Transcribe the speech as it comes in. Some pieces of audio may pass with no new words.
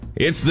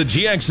It's the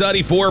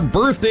GX94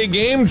 birthday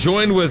game,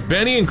 joined with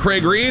Benny and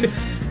Craig Reed.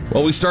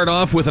 Well, we start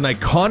off with an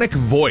iconic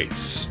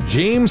voice.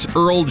 James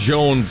Earl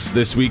Jones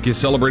this week is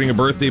celebrating a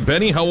birthday.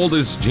 Benny, how old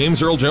is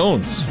James Earl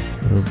Jones?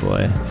 Oh,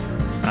 boy.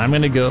 I'm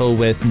going to go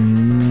with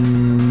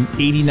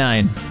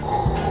 89.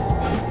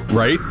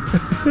 Right?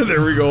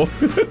 There we go.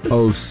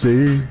 Oh,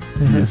 see?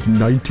 He is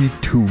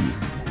 92.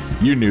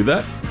 You knew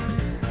that?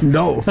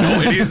 No. Oh,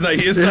 he is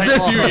 92,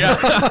 yeah.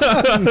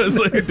 I was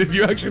like, did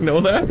you actually know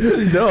that?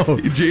 No.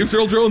 James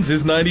Earl Jones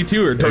is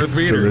 92, or Darth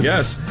Vader,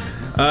 yes.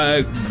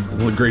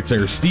 Great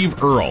singer.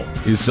 Steve Earle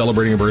is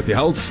celebrating a birthday.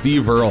 How old's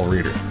Steve Earle,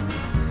 Reader?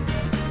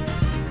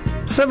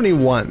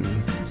 71. I'm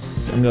going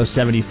to go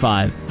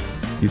 75.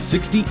 He's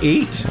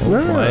 68. Oh,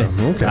 boy.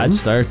 Okay. Bad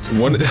start.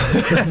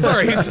 That's all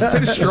right. He's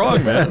finished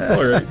strong, man. That's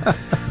all right.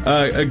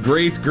 A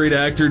great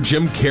actor,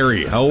 Jim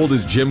Carrey. How old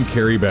is Jim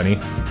Carrey, Benny?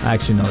 I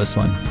actually know this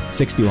one.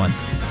 61.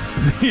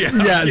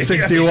 Yeah,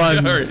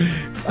 61. All right.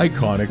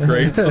 Iconic,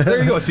 right? So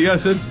there you go. See, I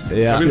said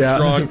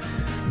strong.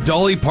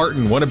 Dolly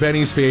Parton, one of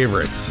Benny's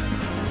favorites.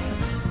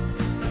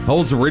 How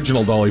old's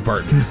original Dolly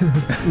Parton?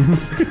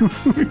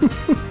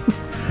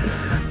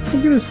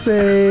 I'm going to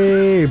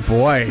say,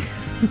 boy,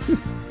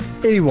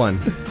 81.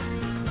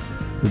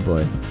 Good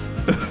boy.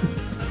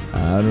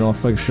 I don't know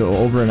if I can show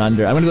over and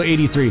under. I'm going to go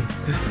 83.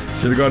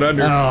 Should have gone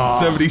under.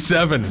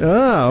 77.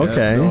 Oh,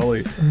 okay. Yeah,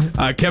 Dolly.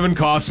 Kevin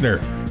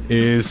Costner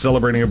is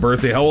celebrating a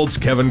birthday. How old's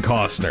Kevin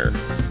Costner?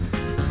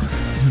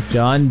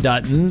 John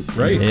Dutton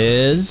Right.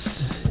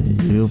 is...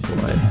 Oh,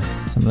 boy.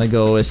 I'm going to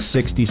go with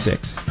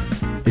 66.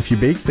 If you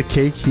bake the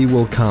cake, he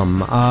will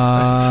come.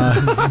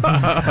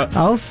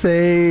 I'll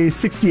say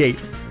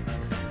 68.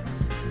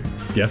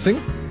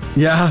 Guessing?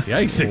 Yeah. Yeah,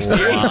 he's 68.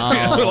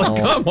 Wow.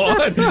 Like, come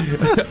on.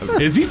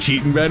 Is he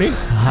cheating, Benny?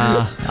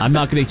 I'm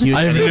not going to accuse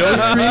I have anyone. no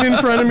screen in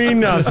front of me,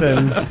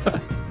 nothing.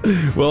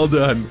 Well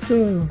done.